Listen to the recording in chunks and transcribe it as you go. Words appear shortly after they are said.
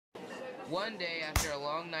One day, after a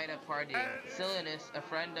long night of partying, Silenus, a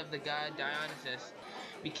friend of the god Dionysus,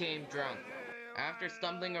 became drunk. After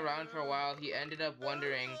stumbling around for a while, he ended up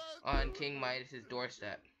wandering on King Midas'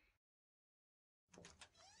 doorstep.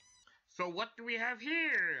 So what do we have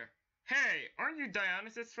here? Hey, aren't you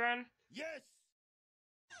Dionysus' friend? Yes!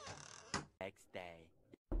 Next day.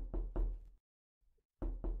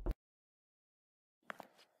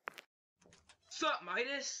 Sup,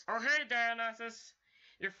 Midas? Oh, hey, Dionysus.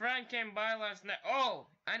 Your friend came by last night. Oh,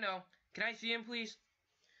 I know. Can I see him, please?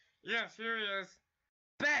 Yes, here he is.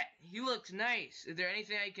 Bet! He looks nice. Is there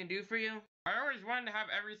anything I can do for you? I always wanted to have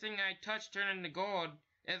everything I touch turn into gold.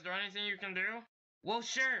 Is there anything you can do? Well,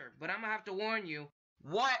 sure, but I'm gonna have to warn you.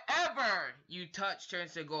 Whatever you touch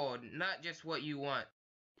turns to gold, not just what you want.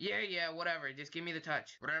 Yeah, whatever. Just give me the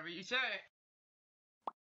touch. Whatever you say.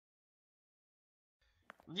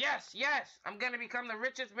 Yes! I'm gonna become the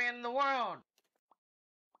richest man in the world!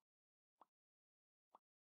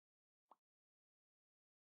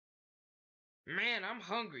 Man, I'm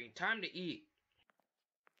hungry. Time to eat.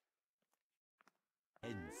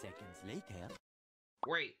 10 seconds later.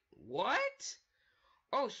 Wait, what?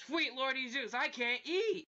 Oh, sweet Lordy Zeus, I can't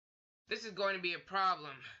eat! This is going to be a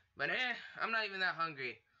problem. But I'm not even that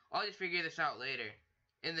hungry. I'll just figure this out later.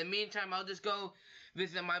 In the meantime, I'll just go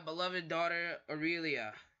visit my beloved daughter,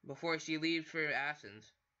 Aurelia, before she leaves for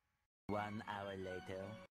Athens. 1 hour later.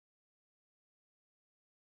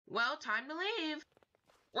 Well, time to leave.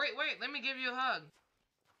 Wait, let me give you a hug.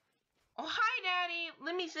 Oh, hi, Daddy.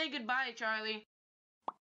 Let me say goodbye, Charlie.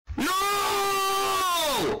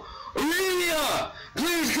 No! Aurelia!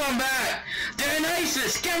 Please come back!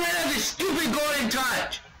 Dionysus, get rid of this stupid golden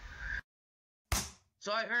touch!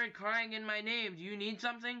 So I heard crying in my name. Do you need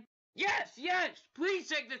something? Yes! Please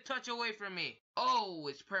take this touch away from me. Oh,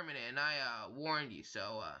 it's permanent, and I, warned you,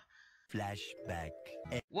 so, Flashback.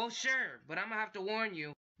 Well, sure, but I'm gonna have to warn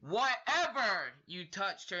you. Whatever you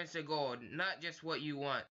touch turns to gold, not just what you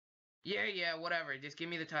want. Yeah, whatever. Just give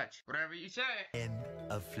me the touch. Whatever you say. End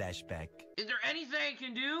of flashback. Is there anything I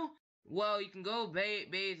can do? Well, you can go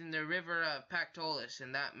bathe in the river Pactolus,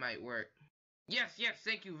 and that might work. Yes,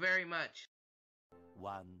 thank you very much.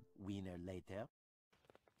 1 winner later.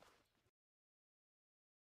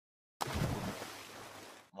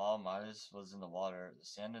 While Midas was in the water, the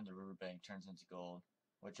sand in the riverbank turns into gold,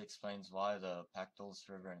 which explains why the Pactolus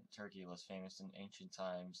River in Turkey was famous in ancient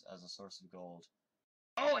times as a source of gold.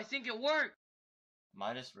 Oh, I think it worked!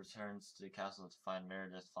 Midas returns to the castle to find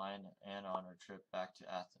Meredith fine and on her trip back to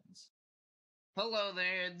Athens. Hello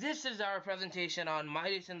there, this is our presentation on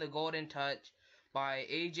Midas and the Golden Touch by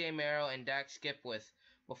A.J. Merrill and Dax Skipwith.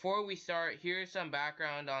 Before we start, here's some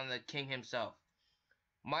background on the king himself.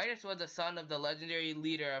 Midas was the son of the legendary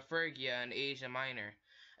leader of Phrygia in Asia Minor.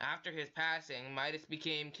 After his passing, Midas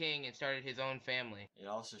became king and started his own family. It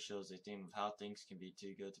also shows a theme of how things can be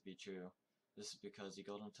too good to be true. This is because the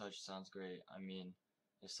golden touch sounds great. I mean,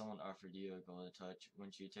 if someone offered you a golden touch,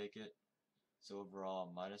 wouldn't you take it? So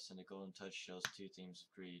overall, Midas and the golden touch shows two themes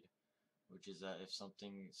of greed, which is that if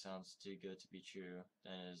something sounds too good to be true,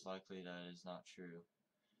 then it is likely that it is not true.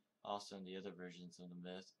 Also, in the other versions of the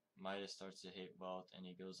myth, Midas starts to hate wealth and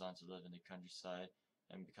he goes on to live in the countryside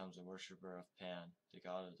and becomes a worshipper of Pan, the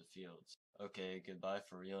god of the fields. Okay, goodbye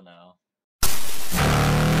for real now.